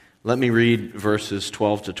Let me read verses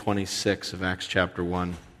 12 to 26 of Acts chapter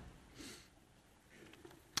 1.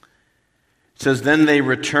 It says, "Then they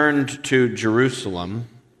returned to Jerusalem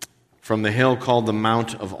from the hill called the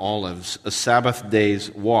Mount of Olives, a Sabbath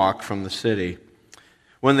day's walk from the city.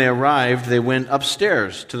 When they arrived, they went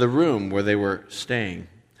upstairs to the room where they were staying.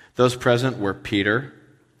 Those present were Peter,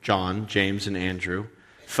 John, James, and Andrew,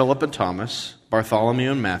 Philip and Thomas,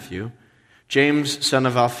 Bartholomew and Matthew, James, son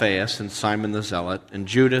of Alphaeus, and Simon the Zealot, and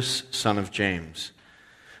Judas, son of James.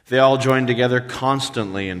 They all joined together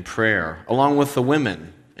constantly in prayer, along with the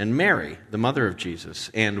women and Mary, the mother of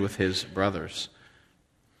Jesus, and with his brothers.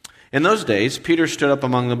 In those days, Peter stood up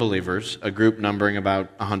among the believers, a group numbering about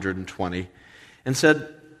 120, and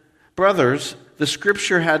said, 'Brothers, the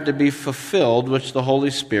scripture had to be fulfilled which the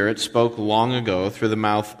Holy Spirit spoke long ago through the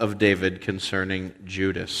mouth of David concerning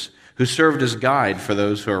Judas, who served as guide for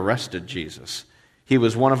those who arrested Jesus. He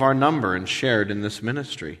was one of our number and shared in this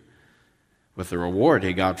ministry. With the reward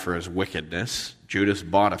he got for his wickedness, Judas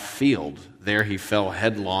bought a field. There he fell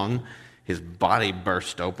headlong. His body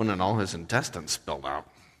burst open and all his intestines spilled out.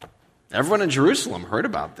 Everyone in Jerusalem heard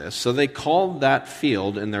about this, so they called that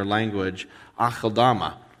field in their language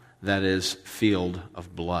Akeldama, that is, field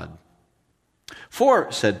of blood.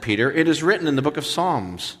 For, said Peter, it is written in the book of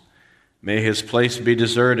Psalms, may his place be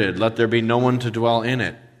deserted, let there be no one to dwell in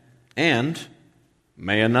it, and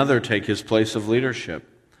may another take his place of leadership.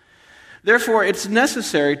 Therefore, it's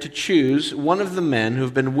necessary to choose one of the men who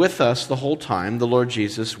have been with us the whole time the Lord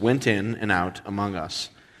Jesus went in and out among us.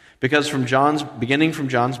 Because beginning from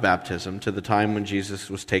John's baptism to the time when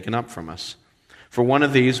Jesus was taken up from us. For one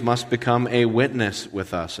of these must become a witness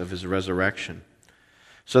with us of his resurrection.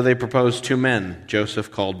 So they proposed 2 men,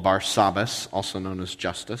 Joseph called Barsabbas, also known as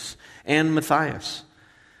Justus, and Matthias.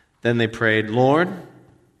 Then they prayed, Lord,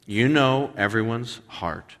 you know everyone's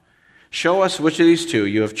heart. Show us which of these 2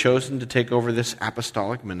 you have chosen to take over this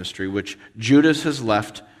apostolic ministry, which Judas has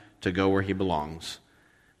left to go where he belongs.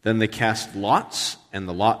 Then they cast lots, and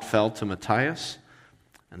the lot fell to Matthias,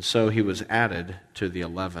 and so he was added to the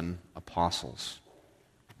 11 apostles.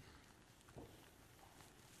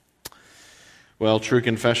 Well, true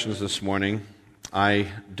confessions this morning. I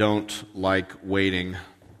don't like waiting.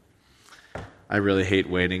 I really hate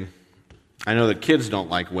waiting. I know that kids don't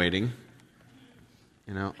like waiting.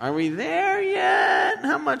 You know, are we there yet?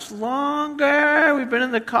 How much longer? We've been in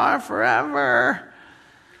the car forever.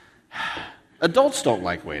 Adults don't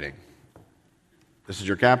like waiting. This is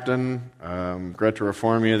your captain. Regret to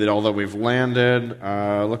inform you that although we've landed,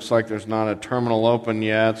 looks like there's not a terminal open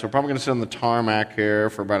yet, so we're probably going to sit on the tarmac here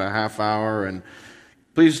for about a half hour, and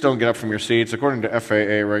please don't get up from your seats. According to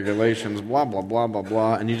FAA regulations, blah, blah, blah, blah,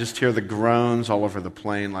 blah, and you just hear the groans all over the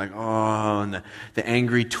plane, like, oh, and the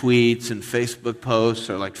angry tweets and Facebook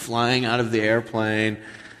posts are like flying out of the airplane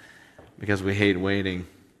because we hate waiting.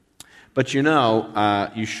 But you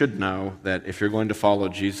know, you should know that if you're going to follow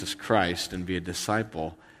Jesus Christ and be a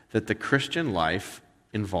disciple, that the Christian life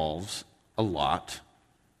involves a lot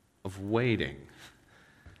of waiting.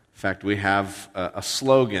 In fact, we have a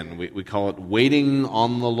slogan. We call it waiting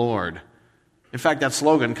on the Lord. In fact, that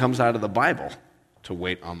slogan comes out of the Bible, to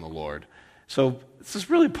wait on the Lord. So this is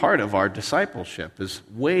really part of our discipleship, is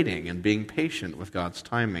waiting and being patient with God's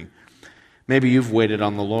timing. Maybe you've waited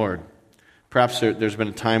on the Lord. Perhaps there's been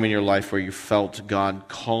a time in your life where you felt God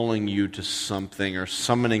calling you to something or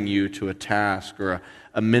summoning you to a task or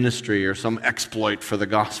a ministry or some exploit for the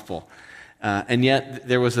gospel. And yet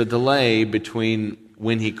there was a delay between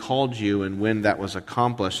when he called you and when that was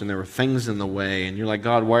accomplished, and there were things in the way, and you're like,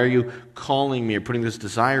 God, why are you calling me or putting this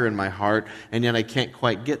desire in my heart, and yet I can't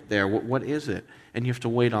quite get there? What is it? And you have to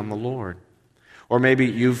wait on the Lord. Or maybe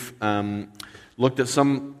you've looked at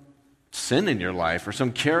some sin in your life or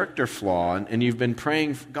some character flaw, and you've been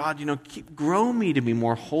praying, God, grow me to be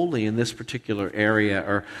more holy in this particular area,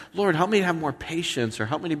 or Lord, help me to have more patience, or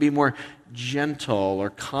help me to be more gentle or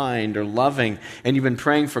kind or loving, and you've been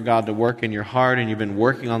praying for God to work in your heart, and you've been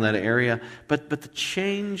working on that area, but the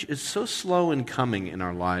change is so slow in coming in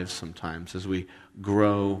our lives sometimes as we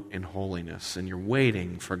grow in holiness, and you're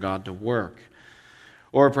waiting for God to work.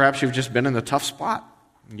 Or perhaps you've just been in a tough spot,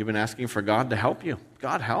 and you've been asking for God to help you.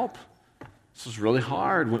 God, help. This is really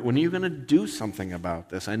hard. When are you going to do something about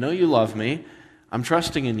this? I know you love me. I'm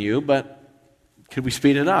trusting in you, but could we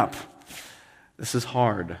speed it up? This is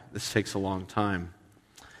hard. This takes a long time.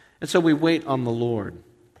 And so we wait on the Lord.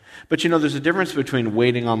 But there's a difference between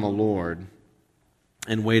waiting on the Lord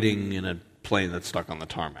and waiting in a plane that's stuck on the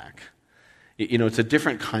tarmac. It's a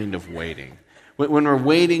different kind of waiting. When we're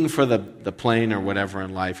waiting for the plane or whatever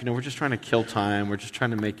in life, we're just trying to kill time. We're just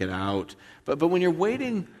trying to make it out. But when you're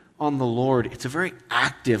waiting on the Lord, it's a very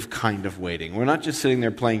active kind of waiting. We're not just sitting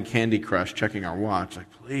there playing Candy Crush, checking our watch, like,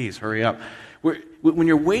 please, hurry up. When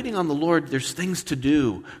you're waiting on the Lord, there's things to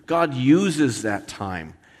do. God uses that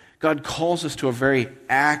time. God calls us to a very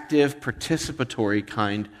active, participatory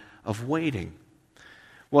kind of waiting.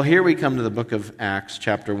 Well, here we come to the book of Acts,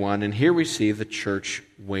 chapter 1, and here we see the church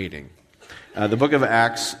waiting. The book of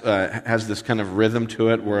Acts has this kind of rhythm to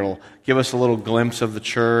it where it'll give us a little glimpse of the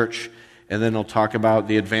church, and then it'll talk about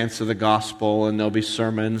the advance of the gospel, and there'll be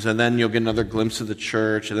sermons, and then you'll get another glimpse of the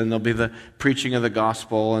church, and then there'll be the preaching of the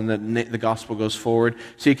gospel, and the gospel goes forward.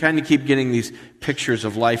 So you kind of keep getting these pictures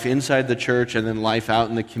of life inside the church and then life out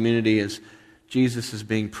in the community as Jesus is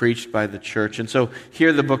being preached by the church. And so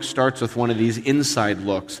here the book starts with one of these inside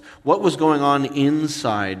looks. What was going on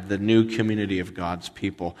inside the new community of God's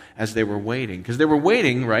people as they were waiting? Because they were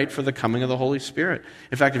waiting, right, for the coming of the Holy Spirit.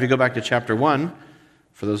 In fact, if you go back to chapter 1,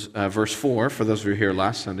 for those, verse 4, for those of you here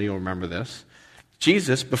last Sunday, you'll remember this.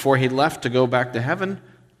 Jesus, before he left to go back to heaven,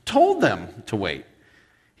 told them to wait.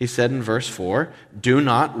 He said in verse 4, "Do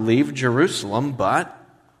not leave Jerusalem, but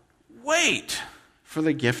wait for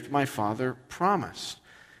the gift my Father promised."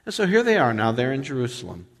 And so here they are now, they're in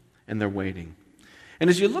Jerusalem, and they're waiting. And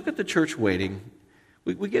as you look at the church waiting,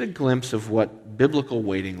 we get a glimpse of what biblical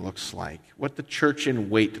waiting looks like, what the church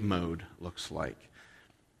in wait mode looks like.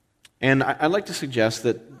 And I'd like to suggest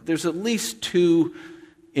that there's at least two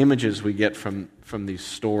images we get from these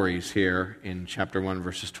stories here in chapter 1,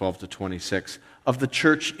 verses 12 to 26, of the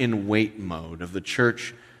church in wait mode, of the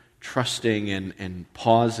church trusting and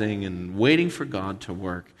pausing and waiting for God to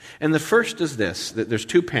work. And the first is this, that there's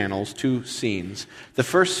two panels, two scenes. The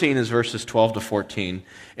first scene is verses 12 to 14,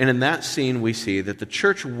 and in that scene we see that the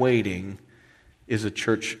church waiting is a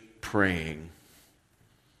church praying.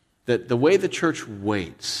 That the way the church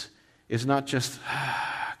waits is not just,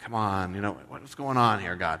 come on, what's going on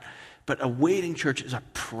here, God? But a waiting church is a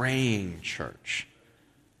praying church.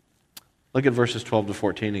 Look at verses 12 to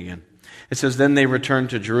 14 again. It says, "Then they returned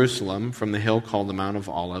to Jerusalem from the hill called the Mount of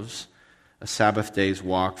Olives, a Sabbath day's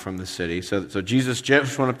walk from the city." So Jesus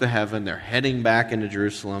just went up to heaven. They're heading back into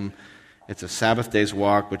Jerusalem. It's a Sabbath day's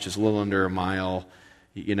walk, which is a little under a mile.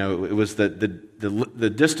 It was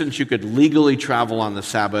the distance you could legally travel on the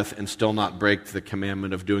Sabbath and still not break the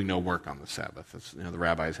commandment of doing no work on the Sabbath. The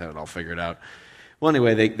rabbis had it all figured out. Well,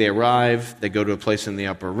 anyway, they arrive. They go to a place in the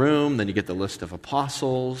upper room. Then you get the list of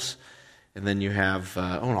apostles. And then you have,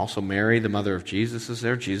 and also Mary, the mother of Jesus, is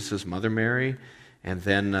there. Jesus' mother, Mary. And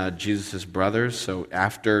then Jesus' brothers. So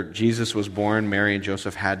after Jesus was born, Mary and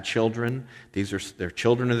Joseph had children. Their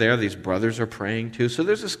children are there. These brothers are praying too. So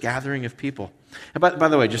there's this gathering of people. And by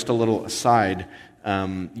the way, just a little aside,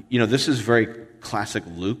 this is very classic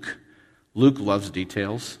Luke. Luke loves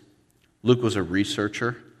details. Luke was a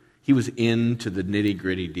researcher. He was into the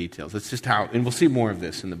nitty-gritty details. That's just how, and we'll see more of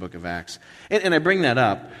this in the book of Acts. And I bring that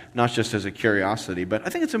up, not just as a curiosity, but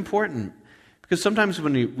I think it's important. Because sometimes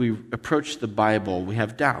when we approach the Bible, we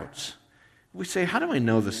have doubts. We say, how do I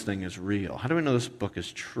know this thing is real? How do I know this book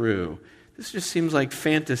is true? This just seems like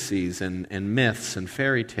fantasies and myths and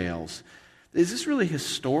fairy tales. Is this really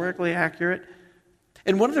historically accurate?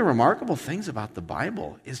 And one of the remarkable things about the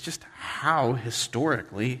Bible is just how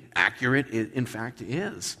historically accurate it in fact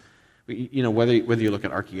is. Whether you look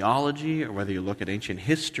at archaeology or whether you look at ancient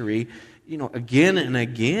history, again and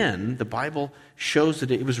again, the Bible shows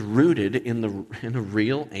that it was rooted in a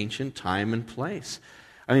real ancient time and place.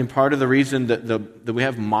 I mean, part of the reason that we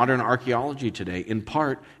have modern archaeology today, in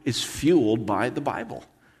part, is fueled by the Bible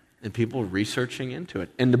and people researching into it.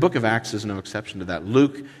 And the book of Acts is no exception to that.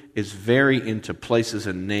 Luke is very into places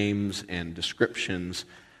and names and descriptions.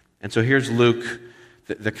 And so here's Luke,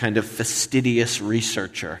 the kind of fastidious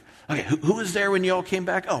researcher. Okay, who was there when you all came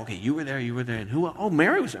back? Oh, okay, you were there. And who? Oh,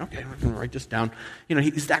 Mary was there. Okay, we're going to write this down.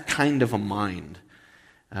 He's that kind of a mind.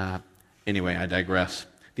 Anyway, I digress.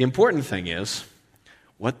 The important thing is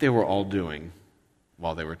what they were all doing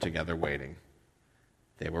while they were together waiting.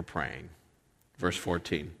 They were praying. Verse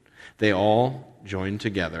 14. They all joined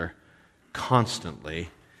together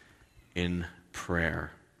constantly in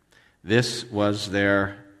prayer. This was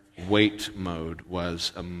their wait mode,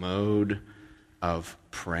 was a mode of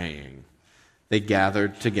praying. They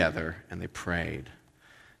gathered together and they prayed.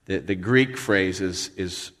 The Greek phrase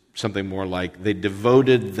is something more like they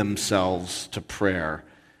devoted themselves to prayer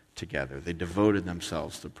together. They devoted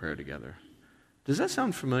themselves to prayer together. Does that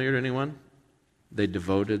sound familiar to anyone? They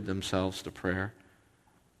devoted themselves to prayer.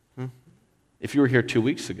 If you were here 2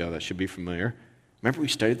 weeks ago, that should be familiar. Remember we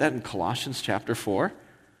studied that in Colossians chapter 4?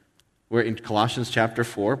 Where in Colossians chapter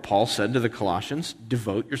 4, Paul said to the Colossians,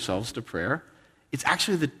 devote yourselves to prayer. it's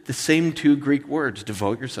actually the same two Greek words,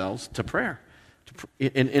 devote yourselves to prayer.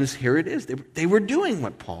 And here it is. They were doing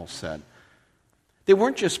what Paul said. They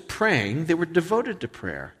weren't just praying, they were devoted to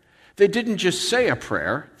prayer. They didn't just say a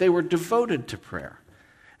prayer, they were devoted to prayer.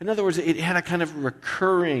 In other words, it had a kind of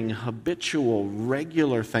recurring, habitual,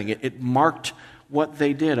 regular thing. It marked what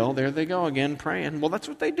they did. Oh, there they go again, praying. Well, that's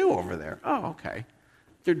what they do over there. Oh, okay.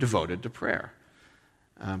 They're devoted to prayer.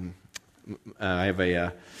 I have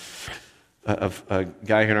a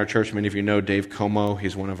guy here in our church, many of you know Dave Como.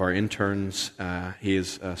 He's one of our interns. He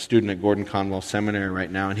is a student at Gordon Conwell Seminary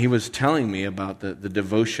right now, and he was telling me about the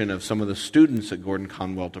devotion of some of the students at Gordon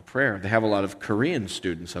Conwell to prayer. They have a lot of Korean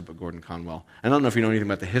students up at Gordon Conwell. I don't know if you know anything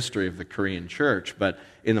about the history of the Korean church, but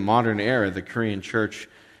in the modern era, the Korean church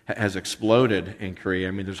has exploded in Korea.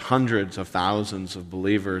 I mean, there's hundreds of thousands of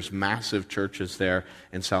believers, massive churches there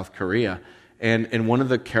in South Korea. And one of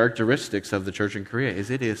the characteristics of the church in Korea is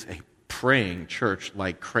it is a praying church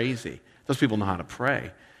like crazy. Those people know how to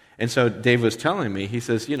pray. And so Dave was telling me, he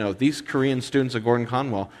says, these Korean students at Gordon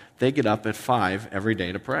Conwell, they get up at 5 every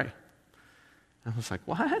day to pray. I was like,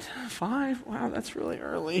 what? 5? Wow, that's really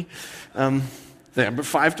early. They're up at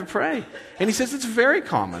 5 to pray. And he says it's very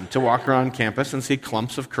common to walk around campus and see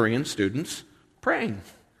clumps of Korean students praying.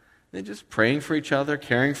 They're just praying for each other,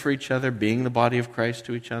 caring for each other, being the body of Christ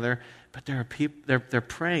to each other. But there are people, they're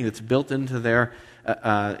praying. It's built into their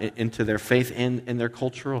faith and in their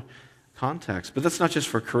cultural context. But that's not just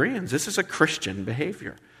for Koreans. This is a Christian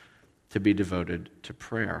behavior to be devoted to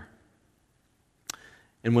prayer.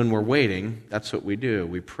 And when we're waiting, that's what we do.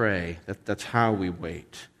 We pray. That's how we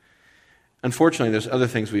wait. Unfortunately, there's other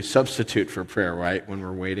things we substitute for prayer, right, when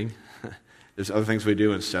we're waiting. There's other things we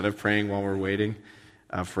do instead of praying while we're waiting.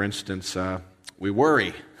 For instance, we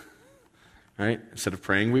worry. Right? Instead of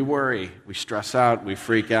praying, we worry. We stress out, we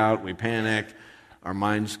freak out, we panic, our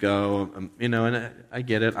minds go, and I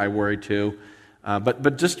get it, I worry too.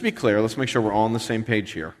 But just to be clear, let's make sure we're all on the same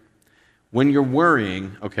page here. When you're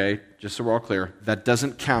worrying, okay, just so we're all clear, that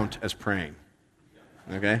doesn't count as praying.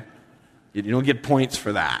 Okay? You don't get points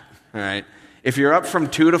for that. All right? If you're up from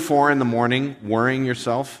 2 to 4 in the morning worrying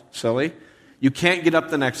yourself silly, you can't get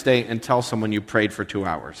up the next day and tell someone you prayed for 2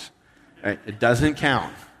 hours. Right? It doesn't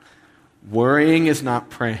count. Worrying is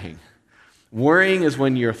not praying. Worrying is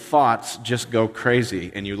when your thoughts just go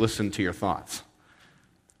crazy and you listen to your thoughts.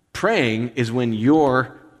 Praying is when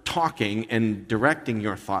you're talking and directing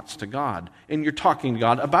your thoughts to God. And you're talking to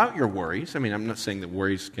God about your worries. I mean, I'm not saying that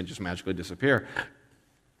worries can just magically disappear.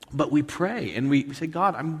 But we pray and we say,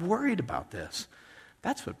 God, I'm worried about this.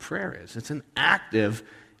 That's what prayer is. It's an active,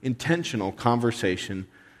 intentional conversation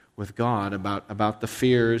with God about the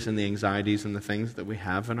fears and the anxieties and the things that we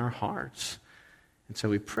have in our hearts. And so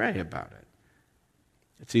we pray about it.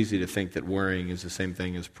 It's easy to think that worrying is the same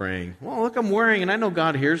thing as praying. Well, look, I'm worrying, and I know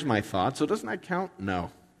God hears my thoughts, so doesn't that count?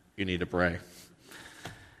 No, you need to pray.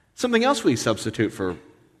 Something else we substitute for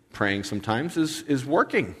praying sometimes is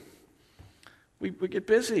working. We get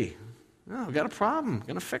busy. Oh, I've got a problem. I'm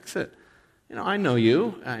going to fix it. I know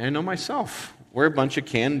you. I know myself. We're a bunch of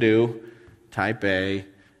can-do, type A,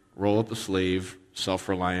 roll up the sleeve,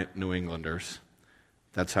 self-reliant New Englanders.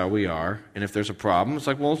 That's how we are. And if there's a problem, it's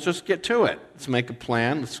like, well, let's just get to it. Let's make a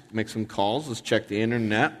plan. Let's make some calls. Let's check the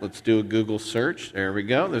internet. Let's do a Google search. There we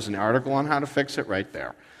go. There's an article on how to fix it right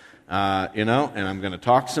there. And I'm going to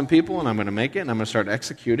talk to some people, and I'm going to make it, and I'm going to start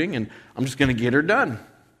executing, and I'm just going to get her done.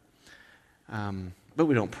 But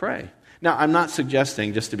we don't pray. Now, I'm not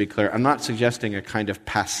suggesting, just to be clear, I'm not suggesting a kind of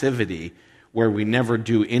passivity where we never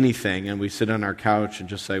do anything and we sit on our couch and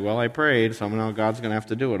just say, well, I prayed, so now God's going to have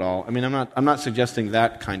to do it all. I mean, I'm not suggesting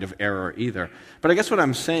that kind of error either. But I guess what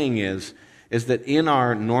I'm saying is that in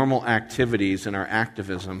our normal activities, in our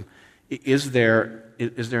activism, is there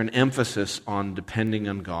an emphasis on depending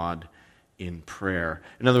on God in prayer?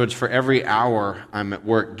 In other words, for every hour I'm at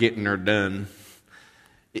work getting her done,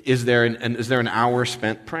 is there an hour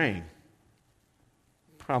spent praying?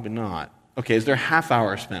 Probably not. Okay, is there a half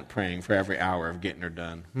hour spent praying for every hour of getting her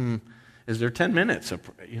done? Is there 10 minutes of,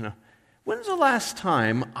 When's the last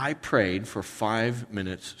time I prayed for 5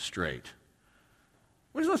 minutes straight?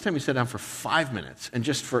 When's the last time you sat down for 5 minutes and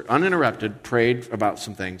just for uninterrupted prayed about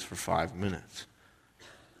some things for 5 minutes?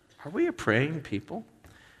 Are we a praying people?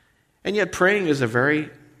 And yet praying is I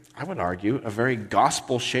would argue, a very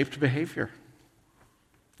gospel-shaped behavior.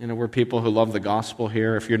 We're people who love the gospel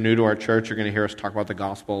here. If you're new to our church, you're going to hear us talk about the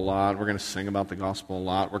gospel a lot. We're going to sing about the gospel a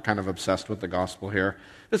lot. We're kind of obsessed with the gospel here.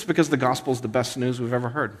 It's because the gospel is the best news we've ever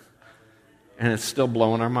heard. And it's still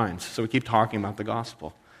blowing our minds. So we keep talking about the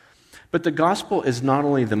gospel. But the gospel is not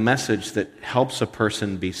only the message that helps a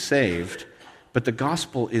person be saved, but the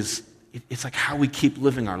gospel is it's like how we keep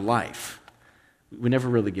living our life. We never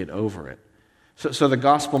really get over it. So the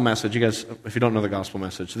gospel message, you guys, if you don't know the gospel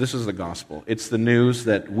message, this is the gospel. It's the news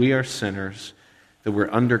that we are sinners, that we're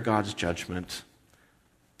under God's judgment,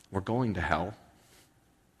 we're going to hell,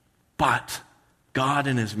 but God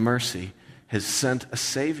in his mercy has sent a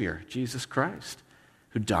Savior, Jesus Christ,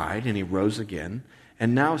 who died and he rose again,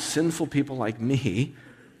 and now sinful people like me,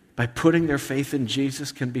 by putting their faith in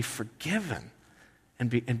Jesus, can be forgiven and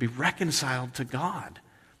be reconciled to God.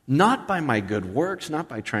 Not by my good works, not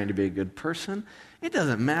by trying to be a good person. It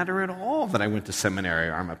doesn't matter at all that I went to seminary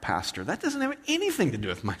or I'm a pastor. That doesn't have anything to do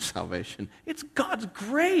with my salvation. It's God's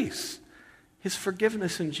grace, his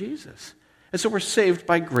forgiveness in Jesus. And so we're saved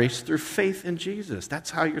by grace through faith in Jesus. That's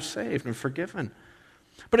how you're saved and forgiven.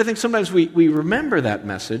 But I think sometimes we remember that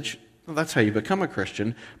message. Well, that's how you become a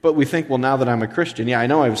Christian. But we think, well, now that I'm a Christian, yeah, I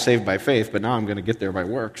know I was saved by faith, but now I'm going to get there by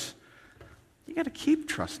works. You got to keep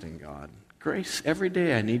trusting God. Grace, every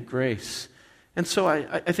day I need grace. And so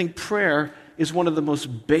I think prayer is one of the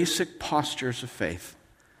most basic postures of faith.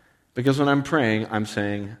 Because when I'm praying, I'm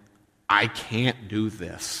saying, I can't do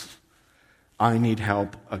this. I need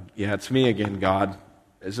help. Yeah, it's me again, God.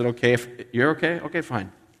 Is it okay if you're okay? Okay,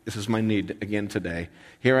 fine. This is my need again today.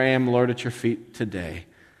 Here I am, Lord, at your feet today,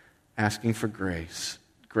 asking for grace.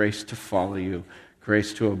 Grace to follow you.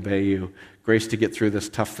 Grace to obey you. Grace to get through this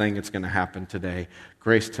tough thing that's going to happen today.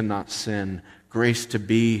 Grace to not sin. Grace to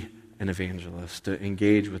be an evangelist, to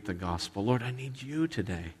engage with the gospel. Lord, I need you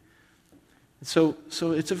today. So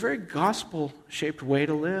it's a very gospel-shaped way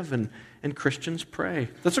to live, and Christians pray.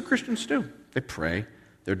 That's what Christians do. They pray.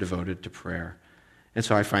 They're devoted to prayer. And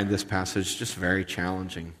so I find this passage just very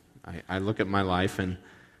challenging. I look at my life and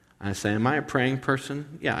I say, am I a praying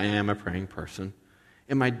person? Yeah, I am a praying person.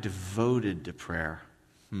 Am I devoted to prayer?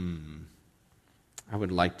 I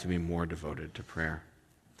would like to be more devoted to prayer.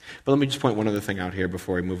 But let me just point one other thing out here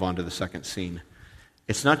before we move on to the second scene.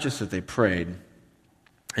 It's not just that they prayed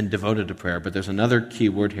and devoted to prayer, but there's another key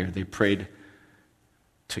word here. They prayed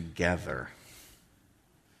together.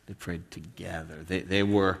 They prayed together. They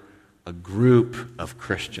were a group of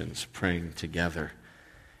Christians praying together.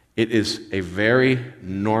 It is a very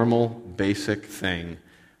normal, basic thing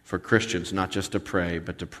for Christians not just to pray,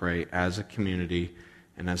 but to pray as a community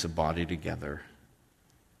and as a body together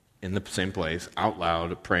in the same place, out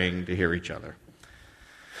loud, praying to hear each other.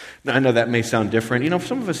 Now, I know that may sound different.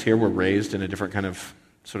 Some of us here were raised in a different kind of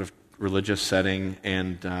sort of religious setting,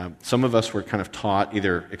 and some of us were kind of taught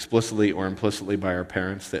either explicitly or implicitly by our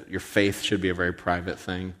parents that your faith should be a very private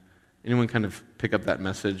thing. Anyone kind of pick up that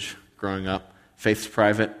message growing up? Faith's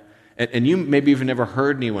private. And you maybe even never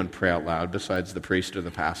heard anyone pray out loud besides the priest or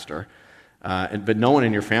the pastor. But no one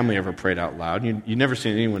in your family ever prayed out loud. You never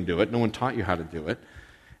seen anyone do it. No one taught you how to do it.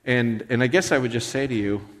 And I guess I would just say to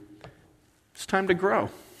you, it's time to grow.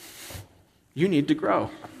 You need to grow.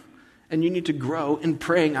 And you need to grow in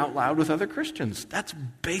praying out loud with other Christians. That's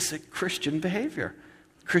basic Christian behavior.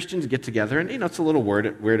 Christians get together, and it's a little weird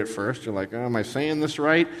at first. You're like, am I saying this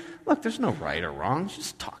right? Look, there's no right or wrong. It's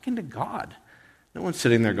just talking to God. No one's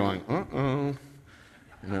sitting there going,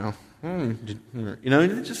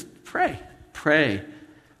 just pray. Pray.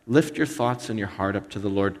 Lift your thoughts and your heart up to the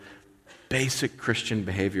Lord. Basic Christian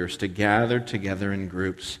behavior is to gather together in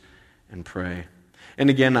groups and pray. And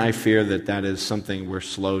again, I fear that is something we're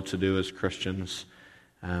slow to do as Christians.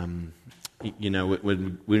 When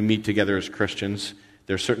we meet together as Christians,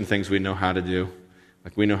 there are certain things we know how to do.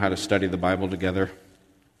 Like we know how to study the Bible together.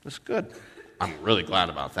 That's good. I'm really glad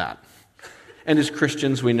about that. And as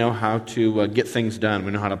Christians, we know how to get things done.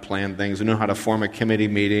 We know how to plan things. We know how to form a committee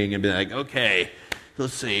meeting and be like, okay,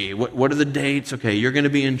 let's see, what are the dates? Okay, you're going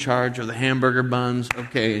to be in charge of the hamburger buns.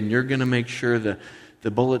 Okay, and you're going to make sure the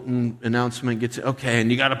bulletin announcement gets, okay,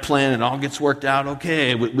 and you got a plan, it all gets worked out.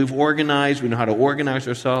 Okay, we've organized. We know how to organize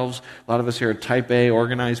ourselves. A lot of us here are type A,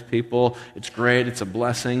 organized people. It's great. It's a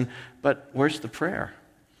blessing. But where's the prayer?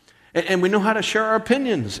 And we know how to share our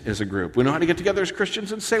opinions as a group. We know how to get together as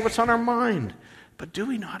Christians and say what's on our mind. But do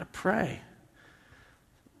we know how to pray?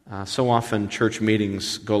 So often church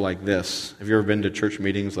meetings go like this. Have you ever been to church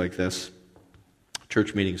meetings like this?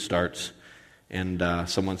 Church meeting starts, and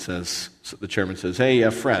the chairman says, hey,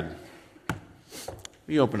 Fred,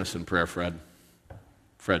 will you open us in prayer, Fred?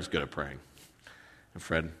 Fred's good at praying. And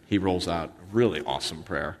Fred, he rolls out a really awesome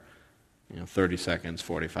prayer. 30 seconds,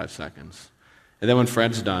 45 seconds. And then when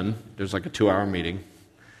Fred's done, there's like a 2-hour meeting,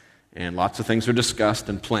 and lots of things are discussed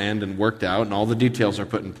and planned and worked out, and all the details are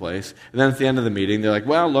put in place. And then at the end of the meeting, they're like,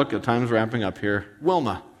 well, look, the time's wrapping up here.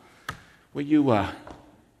 Wilma, will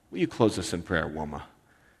you close us in prayer, Wilma?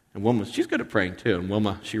 And Wilma, she's good at praying too. And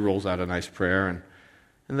Wilma, she rolls out a nice prayer, and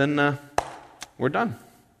and then we're done,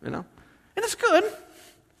 And it's good,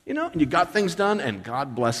 and you got things done, and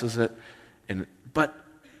God blesses it. But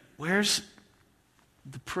where's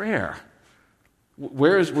the prayer?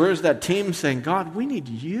 Where's that team saying, God, we need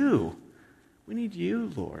you. We need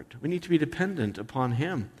you, Lord. We need to be dependent upon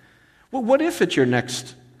him. Well, what if at your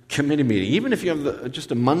next committee meeting, even if you have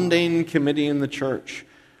just a mundane committee in the church,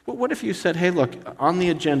 what if you said, hey, look, on the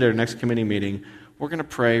agenda at our next committee meeting, we're going to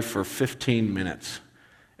pray for 15 minutes.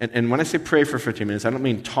 And when I say pray for 15 minutes, I don't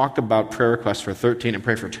mean talk about prayer requests for 13 and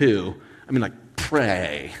pray for 2. I mean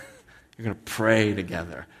pray. You're going to pray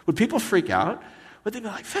together. Would people freak out? Would they be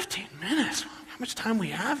like, 15 minutes? How much time we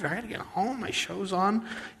have here? I got to get home. My show's on,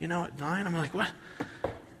 at 9. I'm like, what?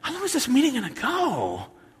 How long is this meeting going to go?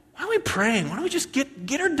 Why are we praying? Why don't we just get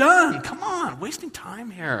her done? Come on, wasting time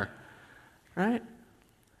here, right?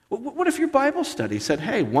 What if your Bible study said,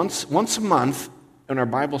 hey, once a month in our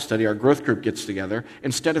Bible study, our growth group gets together.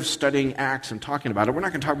 Instead of studying Acts and talking about it, we're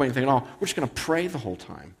not going to talk about anything at all. We're just going to pray the whole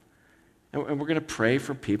time. And we're going to pray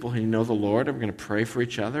for people who know the Lord, and we're going to pray for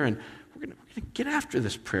each other, and we're going to get after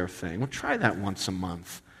this prayer thing. We'll try that once a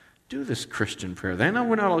month. Do this Christian prayer thing. I know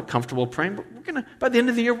we're not all comfortable praying, but we're going to, by the end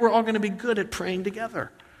of the year, we're all going to be good at praying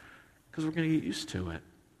together because we're going to get used to it.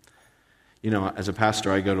 As a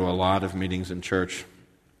pastor, I go to a lot of meetings in church.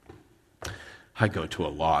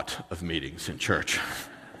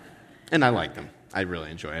 And I like them. I really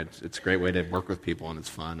enjoy it. It's a great way to work with people, and it's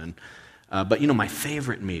fun. But my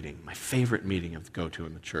favorite meeting of go-to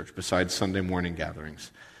in the church, besides Sunday morning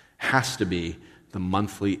gatherings, has to be the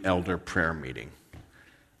monthly elder prayer meeting.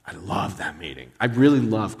 I love that meeting. I really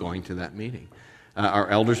love going to that meeting. Our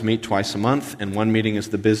elders meet twice a month, and one meeting is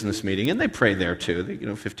the business meeting, and they pray there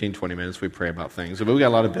too. 15, 20 minutes we pray about things, but we got a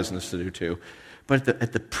lot of business to do too. But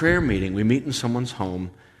at the prayer meeting, we meet in someone's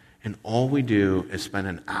home, and all we do is spend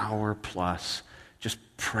an hour plus just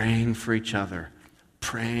praying for each other,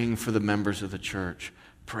 praying for the members of the church,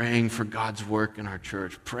 praying for God's work in our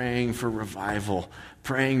church, praying for revival,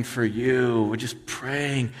 praying for you. We're just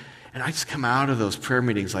praying. And I just come out of those prayer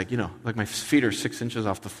meetings like my feet are 6 inches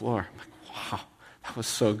off the floor. I'm like, wow, that was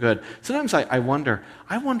so good. Sometimes I wonder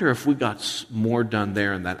if we got more done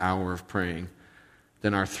there in that hour of praying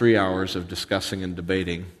than our 3 hours of discussing and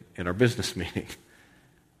debating in our business meeting.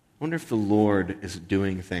 I wonder if the Lord is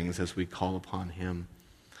doing things as we call upon him.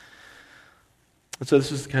 And so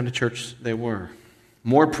this is the kind of church they were.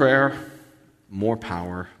 More prayer, more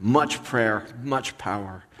power. Much prayer, much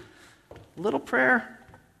power. Little prayer,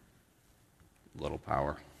 little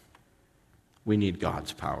power. We need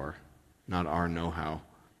God's power, not our know-how.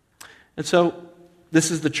 And so this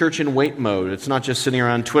is the church in wait mode. It's not just sitting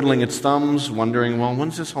around twiddling its thumbs, wondering, well,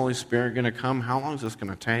 when's this Holy Spirit going to come? How long is this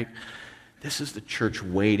going to take? This is the church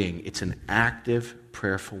waiting. It's an active,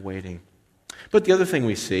 prayerful waiting. But the other thing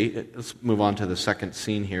we see, let's move on to the second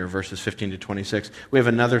scene here, verses 15 to 26. We have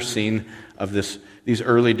another scene of these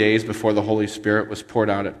early days before the Holy Spirit was poured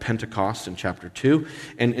out at Pentecost in chapter 2.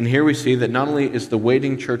 And here we see that not only is the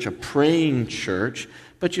waiting church a praying church,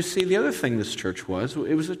 but you see the other thing this church was,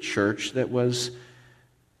 it was a church that was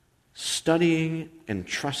studying and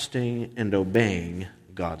trusting and obeying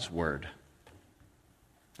God's word.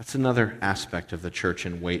 That's another aspect of the church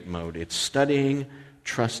in wait mode. It's studying,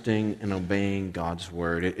 trusting, and obeying God's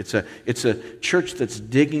word. It's a church that's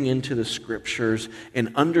digging into the scriptures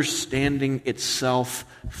and understanding itself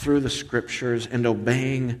through the scriptures and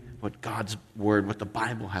obeying what God's word, what the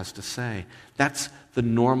Bible has to say. That's the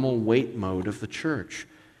normal wait mode of the church,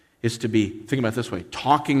 is to be, think about it this way,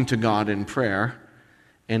 talking to God in prayer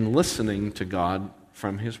and listening to God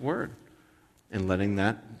from his word and letting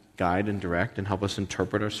that guide and direct and help us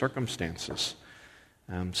interpret our circumstances.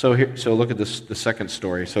 So look at this, the second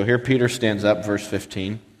story. So here Peter stands up, verse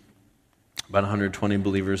 15. About 120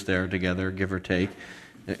 believers there together, give or take.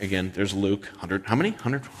 Again, there's Luke. 100, how many?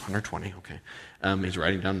 120, okay. He's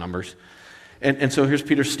writing down numbers. And so here's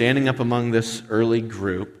Peter standing up among this early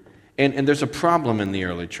group. And there's a problem in the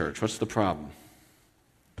early church. What's the problem?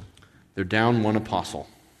 They're down one apostle.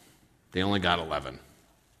 They only got 11.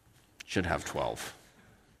 Should have 12.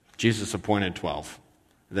 Jesus appointed 12.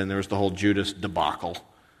 Then there was the whole Judas debacle.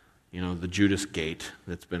 The Judas gate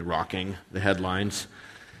that's been rocking the headlines.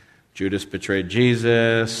 Judas betrayed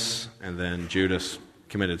Jesus, and then Judas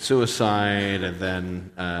committed suicide, and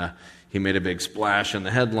then he made a big splash in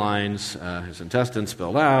the headlines. His intestines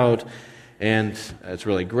spilled out, and it's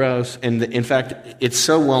really gross. And in fact, it's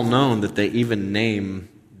so well known that they even name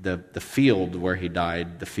the field where he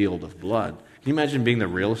died the field of blood. Can you imagine being the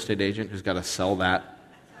real estate agent who's got to sell that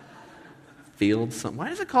field?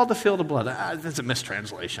 Why is it called the field of blood? That's a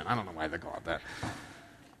mistranslation. I don't know why they call it that.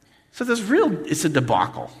 So it's a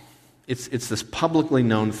debacle. It's this publicly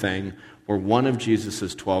known thing where one of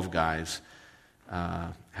Jesus' 12 guys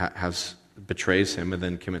betrays him and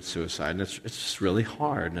then commits suicide. And it's just really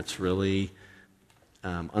hard, and it's really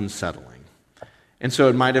unsettling. And so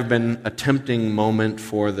it might have been a tempting moment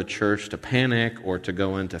for the church to panic or to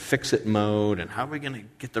go into fix-it mode. And how are we going to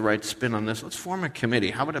get the right spin on this? Let's form a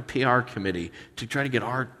committee. How about a PR committee to try to get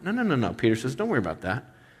our... No. Peter says, don't worry about that.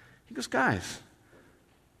 He goes, guys,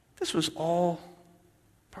 this was all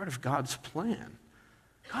part of God's plan.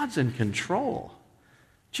 God's in control.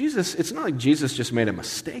 It's not like Jesus just made a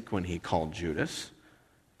mistake when he called Judas.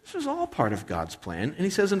 This was all part of God's plan. And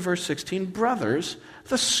he says in verse 16, brothers,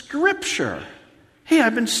 the Scripture... Hey,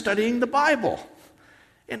 I've been studying the Bible,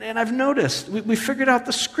 and I've noticed, we figured out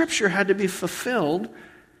the Scripture had to be fulfilled,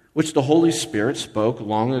 which the Holy Spirit spoke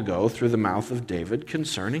long ago through the mouth of David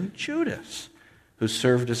concerning Judas, who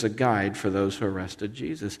served as a guide for those who arrested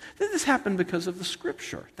Jesus. This happened because of the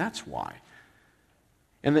Scripture. That's why.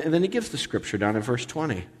 And then he gives the Scripture down in verse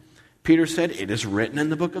 20. Peter said, it is written in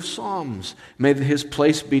the book of Psalms, may his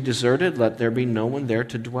place be deserted, let there be no one there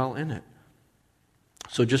to dwell in it.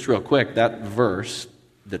 So just real quick, that verse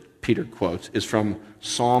that Peter quotes is from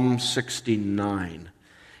Psalm 69.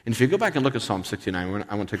 And if you go back and look at Psalm 69,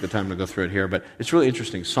 I won't take the time to go through it here, but it's really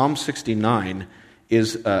interesting. Psalm 69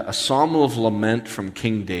 is a psalm of lament from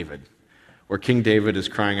King David, where King David is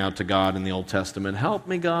crying out to God in the Old Testament, help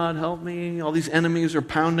me, God, help me. All these enemies are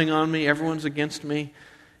pounding on me. Everyone's against me.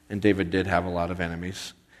 And David did have a lot of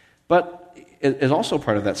enemies. But as also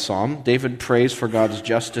part of that psalm, David prays for God's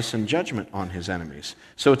justice and judgment on his enemies.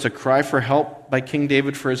 So it's a cry for help by King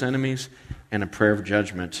David for his enemies and a prayer of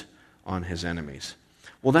judgment on his enemies.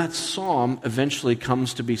 Well, that psalm eventually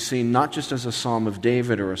comes to be seen not just as a psalm of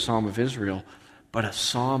David or a psalm of Israel, but a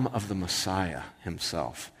psalm of the Messiah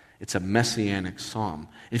himself. It's a messianic psalm.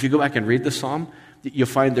 And if you go back and read the psalm, you'll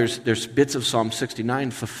find there's bits of Psalm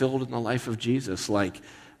 69 fulfilled in the life of Jesus, like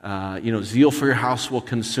zeal for your house will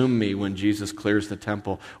consume me when Jesus clears the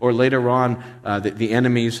temple. Or later on, the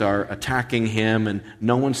enemies are attacking him and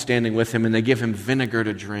no one's standing with him and they give him vinegar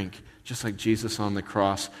to drink, just like Jesus on the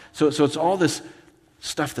cross. So it's all this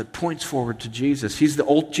stuff that points forward to Jesus.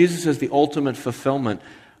 Jesus is the ultimate fulfillment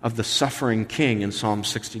of the suffering king in Psalm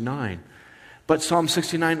 69. But Psalm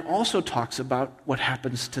 69 also talks about what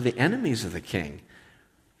happens to the enemies of the king.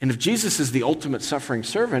 And if Jesus is the ultimate suffering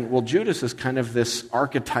servant, well, Judas is kind of this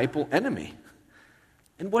archetypal enemy.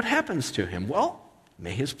 And what happens to him? Well,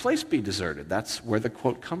 may his place be deserted. That's where the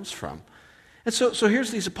quote comes from. And so here's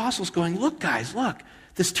these apostles going, look, guys, look.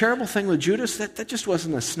 This terrible thing with Judas, that just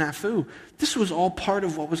wasn't a snafu. This was all part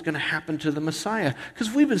of what was going to happen to the Messiah.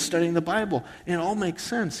 Because we've been studying the Bible, and it all makes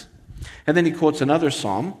sense. And then he quotes another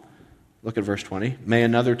psalm. Look at verse 20. May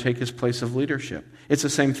another take his place of leadership. It's the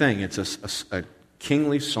same thing. It's a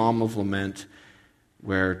kingly psalm of lament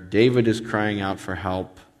where David is crying out for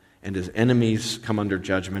help and his enemies come under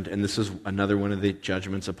judgment. And this is another one of the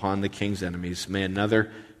judgments upon the king's enemies. May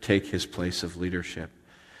another take his place of leadership.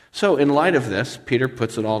 So in light of this, Peter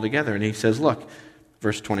puts it all together and he says, look,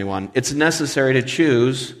 verse 21, it's necessary to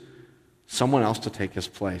choose someone else to take his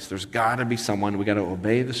place. There's got to be someone. We've got to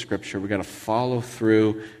obey the Scripture. We've got to follow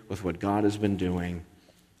through with what God has been doing.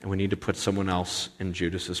 And we need to put someone else in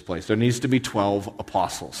Judas's place. There needs to be 12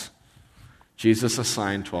 apostles. Jesus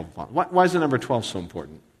assigned 12 apostles. Why is the number 12 so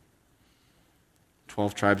important?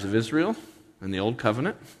 12 tribes of Israel in the Old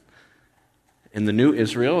Covenant. In the New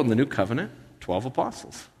Israel, in the New Covenant, 12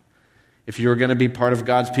 apostles. If you were going to be part of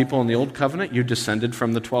God's people in the Old Covenant, you descended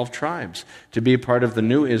from the 12 tribes. To be a part of the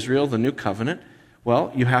New Israel, the New Covenant,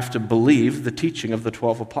 well, you have to believe the teaching of the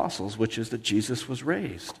 12 apostles, which is that Jesus was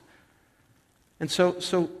raised. And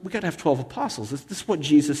so we got to have 12 apostles. This is what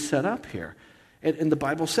Jesus set up here. And the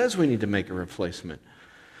Bible says we need to make a replacement.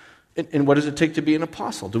 And what does it take to be an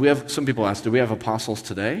apostle? Some people ask, do we have apostles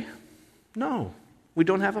today? No, we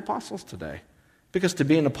don't have apostles today. Because to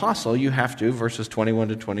be an apostle, you have to, verses 21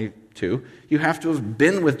 to 22, you have to have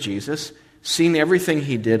been with Jesus, seen everything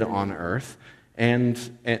he did on earth, and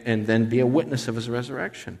then be a witness of his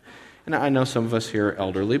resurrection. And I know some of us here are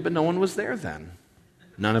elderly, but no one was there then.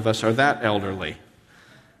 None of us are that elderly.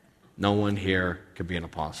 No one here could be an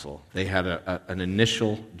apostle. They had an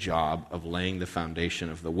initial job of laying the foundation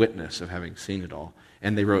of the witness, of having seen it all.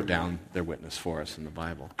 And they wrote down their witness for us in the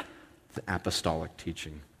Bible, the apostolic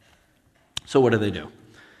teaching. So what do?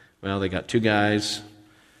 Well, they got two guys,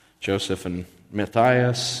 Joseph and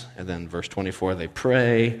Matthias, and then verse 24, they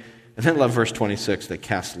pray. And then I love verse 26, they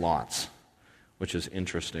cast lots, which is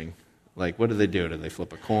interesting. Like, what do? Do they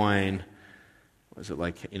flip a coin? Was it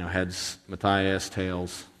like, heads Matthias,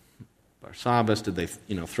 tails Barsabbas? Did they,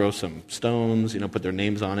 throw some stones, put their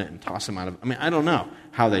names on it and toss them out of... I don't know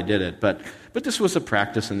how they did it, but this was a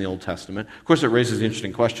practice in the Old Testament. Of course, it raises the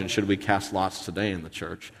interesting question, should we cast lots today in the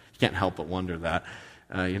church? You can't help but wonder that.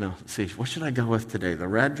 Let's see, what should I go with today, the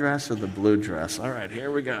red dress or the blue dress? All right,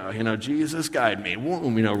 here we go. Jesus, guide me.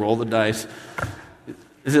 Boom, roll the dice.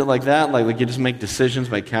 Is it like that? Like you just make decisions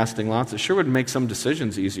by casting lots? It sure would make some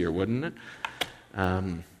decisions easier, wouldn't it?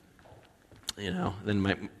 Then it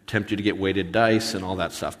might tempt you to get weighted dice and all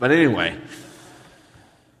that stuff. But anyway,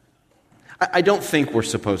 I don't think we're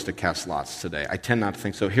supposed to cast lots today. I tend not to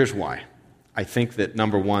think so. Here's why. I think that,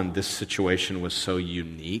 number one, this situation was so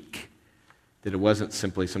unique that it wasn't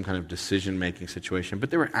simply some kind of decision-making situation,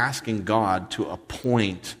 but they were asking God to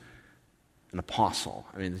appoint an apostle.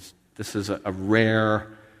 This is a rare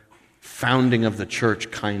founding of the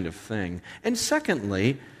church kind of thing. And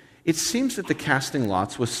secondly, it seems that the casting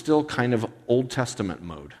lots was still kind of Old Testament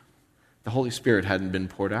mode. The Holy Spirit hadn't been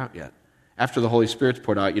poured out yet. After the Holy Spirit's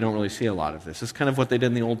poured out, you don't really see a lot of this. It's kind of what they did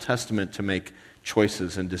in the Old Testament to make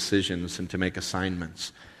choices and decisions and to make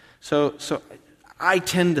assignments. So I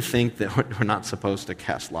tend to think that we're not supposed to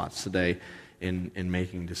cast lots today in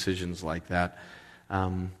making decisions like that.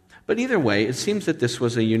 But either way, it seems that this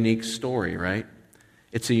was a unique story, right?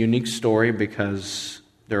 It's a unique story because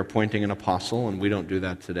they're appointing an apostle, and we don't do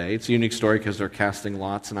that today. It's a unique story because they're casting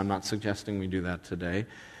lots, and I'm not suggesting we do that today.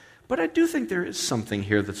 But I do think there is something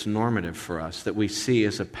here that's normative for us, that we see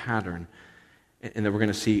as a pattern, and that we're going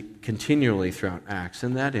to see continually throughout Acts,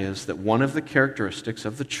 and that is that one of the characteristics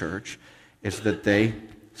of the church is that they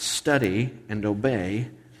study and obey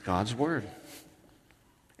God's Word.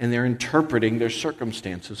 And they're interpreting their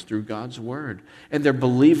circumstances through God's Word. And they're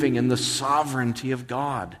believing in the sovereignty of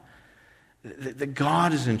God. That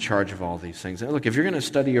God is in charge of all these things. And look, if you're going to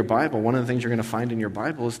study your Bible, one of the things you're going to find in your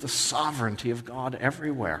Bible is the sovereignty of God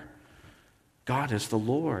everywhere. God is the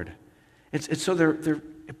Lord. And so they're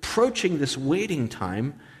approaching this waiting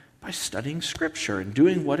time by studying Scripture and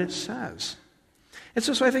doing what it says. And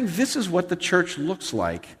so I think this is what the church looks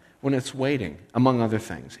like when it's waiting, among other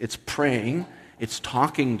things. It's praying, it's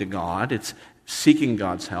talking to God, it's seeking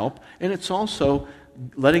God's help, and it's also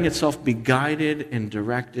letting itself be guided and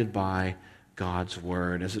directed by God's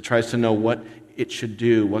Word. As it tries to know what it should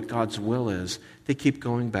do, what God's will is, they keep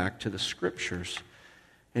going back to the Scriptures.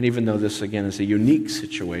 And even though this, again, is a unique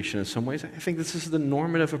situation in some ways, I think this is the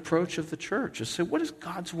normative approach of the church. Is say, what does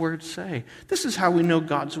God's Word say? This is how we know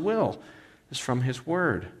God's will, is from His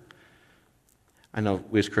Word. I know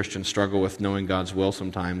we as Christians struggle with knowing God's will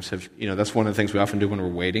sometimes. That's one of the things we often do when we're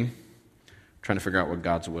waiting, trying to figure out what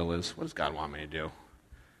God's will is. What does God want me to do?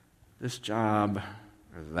 This job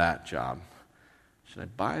or that job? Should I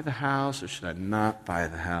buy the house or should I not buy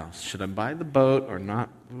the house? Should I buy the boat or not?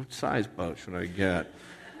 What size boat should I get?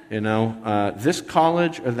 This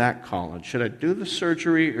college or that college? Should I do the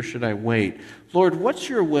surgery or should I wait? Lord, what's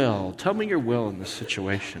your will? Tell me your will in this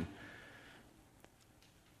situation.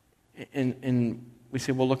 And we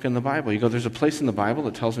say, well, look in the Bible. You go, there's a place in the Bible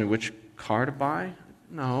that tells me which car to buy?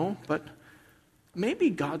 No, but maybe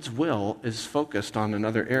God's will is focused on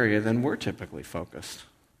another area than we're typically focused.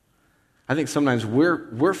 I think sometimes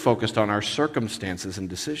we're focused on our circumstances and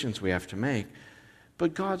decisions we have to make,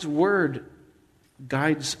 but God's Word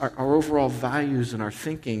guides our overall values and our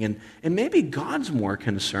thinking, and maybe God's more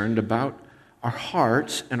concerned about our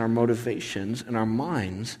hearts and our motivations and our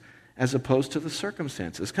minds as opposed to the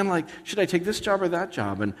circumstances. Kind of like, should I take this job or that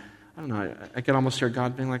job? And I don't know, I can almost hear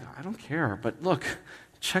God being like, I don't care, but look,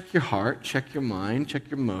 check your heart, check your mind, check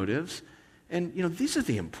your motives. And, these are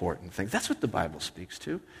the important things. That's what the Bible speaks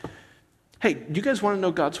to. Hey, do you guys want to know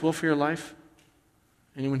God's will for your life?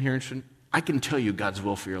 Anyone here interested? I can tell you God's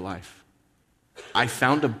will for your life. I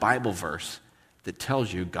found a Bible verse that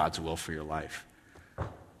tells you God's will for your life. Let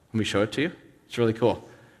me show it to you. It's really cool.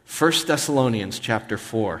 1 Thessalonians chapter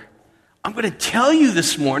 4. I'm going to tell you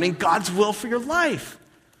this morning God's will for your life.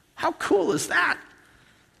 How cool is that?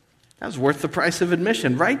 That was worth the price of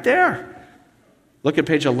admission right there. Look at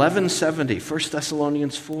page 1170, 1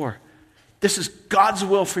 Thessalonians 4. This is God's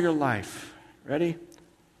will for your life. Ready?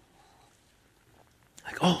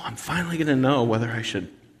 Like, I'm finally going to know whether I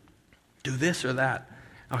should do this or that.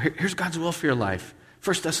 Here's God's will for your life.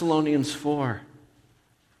 1 Thessalonians 4.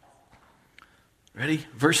 Ready?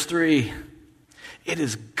 Verse 3. It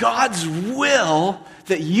is God's will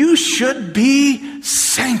that you should be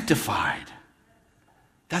sanctified.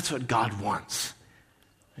 That's what God wants.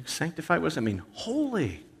 Like sanctified, what does that mean?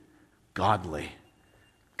 Holy, godly.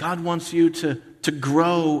 God wants you to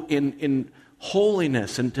grow in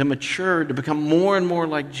holiness and to mature, to become more and more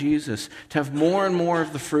like Jesus, to have more and more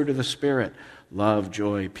of the fruit of the Spirit. love,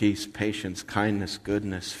 joy, peace, patience, kindness,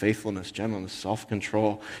 goodness, faithfulness, gentleness,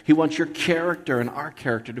 self-control. He wants your character and our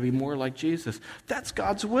character to be more like Jesus. That's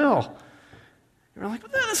God's will. You're like,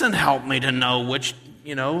 well, that doesn't help me to know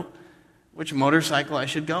which motorcycle I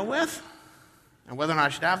should go with and whether or not I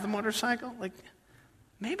should have the motorcycle. Like,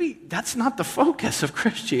 maybe that's not the focus of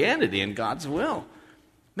Christianity and God's will.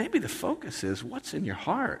 Maybe the focus is what's in your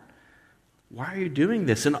heart. Why are you doing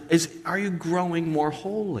this? And are you growing more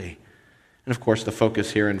holy? And of course, the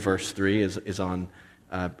focus here in verse 3 is on,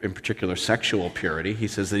 in particular, sexual purity. He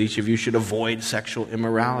says that each of you should avoid sexual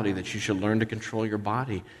immorality, that you should learn to control your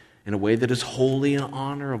body in a way that is holy and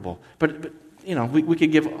honorable. But we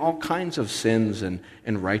could give all kinds of sins and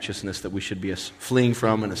righteousness that we should be fleeing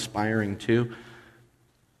from and aspiring to.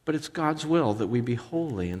 But it's God's will that we be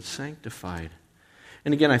holy and sanctified.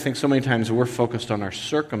 And again, I think so many times we're focused on our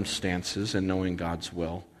circumstances and knowing God's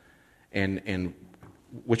will and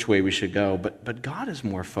which way we should go. But God is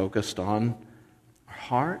more focused on our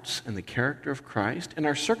hearts and the character of Christ. And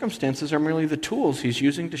our circumstances are merely the tools He's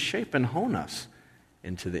using to shape and hone us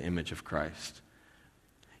into the image of Christ.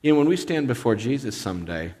 When we stand before Jesus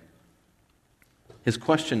someday, His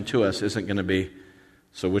question to us isn't going to be,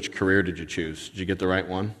 so which career did you choose? Did you get the right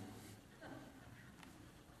one?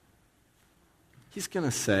 He's going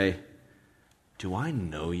to say, do I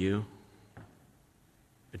know you?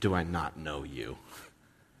 Or do I not know you?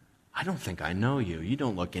 I don't think I know you. You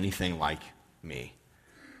don't look anything like me.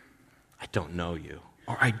 I don't know you.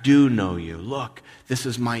 Or I do know you. Look, this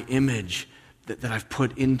is my image that I've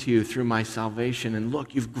put into you through my salvation. And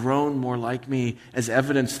look, you've grown more like me as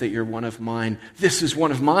evidence that you're one of mine. This is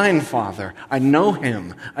one of mine, Father. I know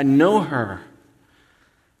him. I know her.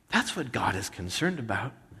 That's what God is concerned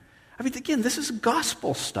about. I mean, again, this is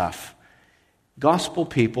gospel stuff. Gospel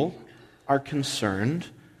people are concerned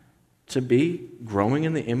to be growing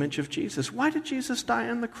in the image of Jesus. Why did Jesus die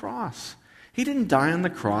on the cross? He didn't die on the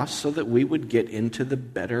cross so that we would get into the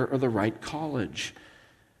better or the right college.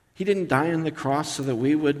 He didn't die on the cross so that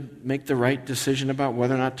we would make the right decision about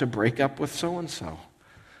whether or not to break up with so-and-so.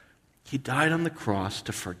 He died on the cross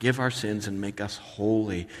to forgive our sins and make us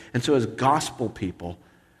holy. And so as gospel people,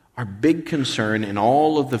 our big concern in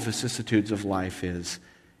all of the vicissitudes of life is,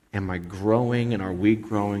 am I growing and are we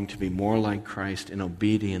growing to be more like Christ in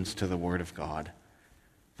obedience to the Word of God?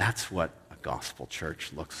 That's what a gospel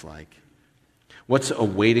church looks like. What's a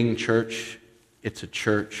waiting church? It's a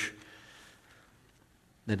church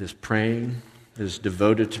that is praying, that is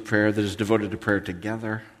devoted to prayer, that is devoted to prayer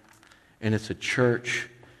together. And it's a church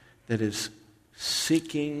that is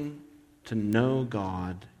seeking to know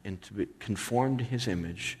God and to be conformed to His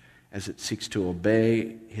image as it seeks to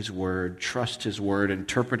obey His Word, trust His Word,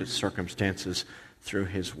 interpret its circumstances through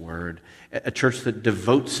His Word. A church that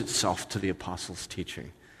devotes itself to the apostles'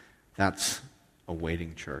 teaching. That's a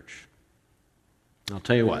waiting church. And I'll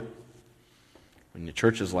tell you what, when your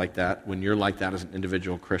church is like that, when you're like that as an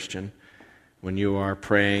individual Christian, when you are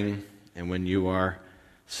praying and when you are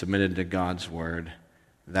submitted to God's Word,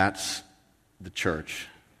 that's the church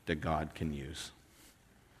that God can use.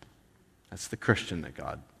 That's the Christian that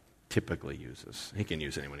God typically uses. He can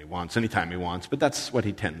use anyone He wants, anytime He wants, but that's what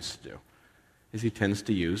He tends to do, is He tends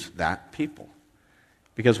to use that people.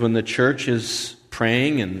 Because when the church is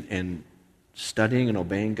praying and studying and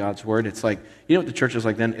obeying God's Word, it's like, you know what the church is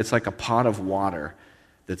like then? It's like a pot of water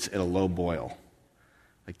that's at a low boil.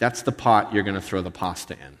 Like that's the pot you're going to throw the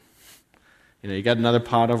pasta in. You got another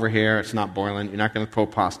pot over here, it's not boiling, you're not going to throw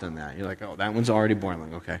pasta in that. You're like, oh, that one's already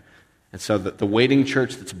boiling, okay. And so the waiting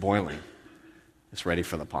church that's boiling is ready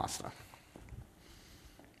for the pasta.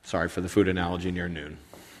 Sorry for the food analogy near noon.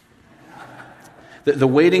 The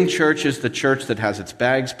waiting church is the church that has its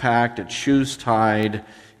bags packed, its shoes tied,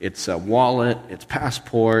 its wallet, its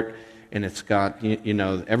passport, and it's got,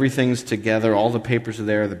 everything's together, all the papers are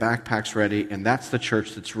there, the backpack's ready, and that's the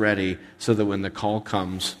church that's ready so that when the call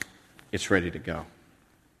comes, it's ready to go.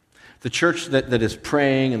 The church that is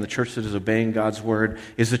praying and the church that is obeying God's Word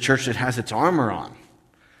is the church that has its armor on.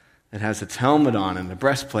 It has its helmet on and the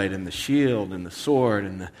breastplate and the shield and the sword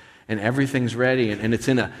and everything's ready and it's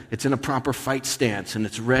in a proper fight stance and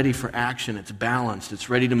it's ready for action. It's balanced. It's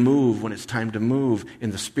ready to move when it's time to move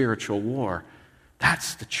in the spiritual war.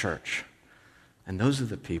 That's the church. And those are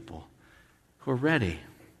the people who are ready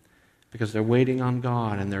because they're waiting on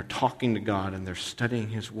God and they're talking to God and they're studying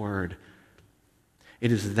His Word.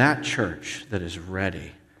 It is that church that is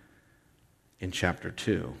ready in chapter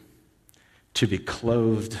 2 to be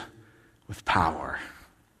clothed with power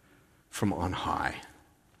from on high.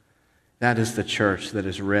 That is the church that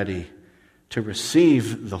is ready to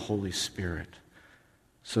receive the Holy Spirit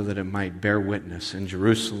so that it might bear witness in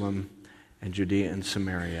Jerusalem and Judea and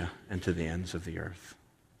Samaria, and to the ends of the earth.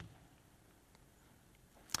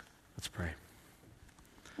 Let's pray.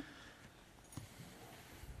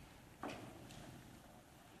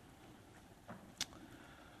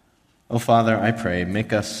 Oh, Father, I pray,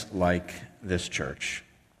 make us like this church.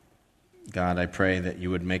 God, I pray that you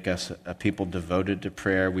would make us a people devoted to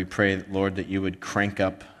prayer. We pray, Lord, that you would crank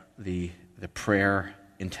up the prayer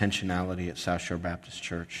intentionality at South Shore Baptist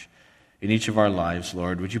Church in each of our lives,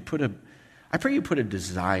 Lord. I pray you put a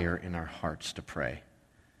desire in our hearts to pray,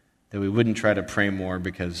 that we wouldn't try to pray more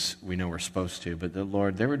because we know we're supposed to, but that,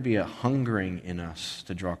 Lord, there would be a hungering in us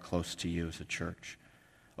to draw close to you as a church.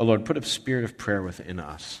 Oh, Lord, put a spirit of prayer within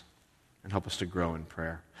us and help us to grow in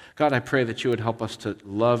prayer. God, I pray that you would help us to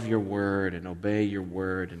love your word and obey your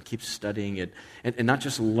word and keep studying it, and not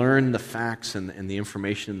just learn the facts and the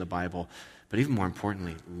information in the Bible, but even more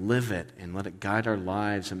importantly, live it and let it guide our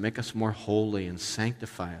lives and make us more holy and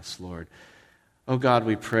sanctify us, Lord. Oh God,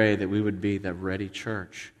 we pray that we would be that ready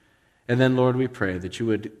church. And then, Lord, we pray that you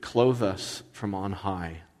would clothe us from on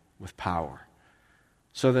high with power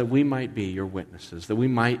so that we might be your witnesses, that we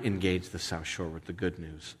might engage the South Shore with the good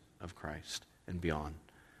news of Christ and beyond.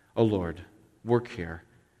 Oh Lord, work here.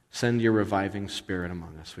 Send your reviving spirit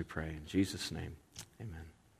among us, we pray. In Jesus' name, amen.